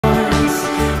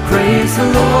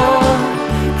Praise the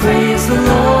Lord, praise the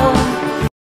Lord.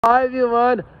 Hi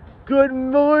everyone, good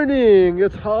morning,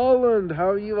 it's Holland. How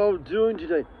are you all doing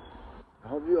today? I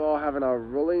hope you all having a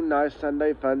really nice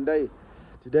Sunday, fun day.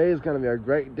 Today is going to be a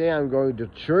great day. I'm going to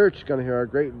church, going to hear a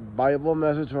great Bible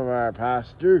message from our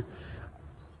pastor.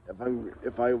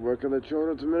 If I work in the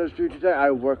children's ministry today,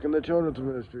 I work in the children's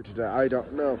ministry today. I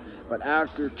don't know. But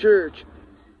after church,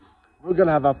 we're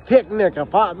gonna have a picnic, a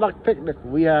potluck picnic.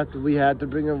 We have to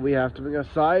bring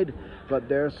a side, but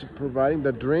they're providing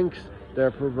the drinks. They're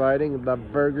providing the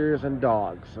burgers and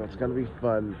dogs, so it's gonna be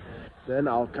fun. Then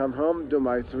I'll come home, do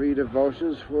my 3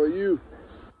 devotions for you.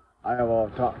 I will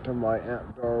talk to my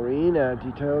Aunt Doreen,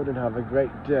 Auntie Toad, and have a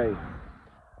great day.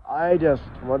 I just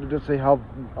wanted to say how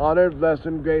honored, blessed,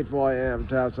 and grateful I am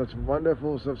to have such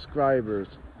wonderful subscribers.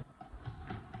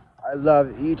 I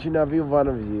love each and every one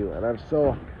of you, and I'm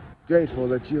so grateful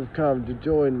that you've come to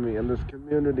join me in this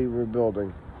community we're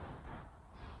building.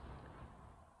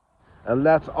 And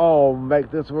let's all make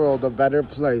this world a better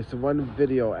place, one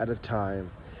video at a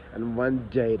time, and one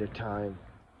day at a time.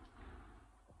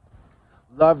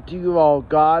 Love to you all.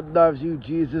 God loves you,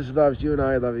 Jesus loves you, and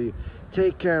I love you.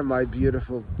 Take care, my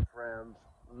beautiful friends.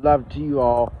 Love to you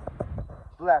all.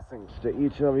 Blessings to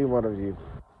each and every one of you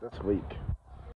this week.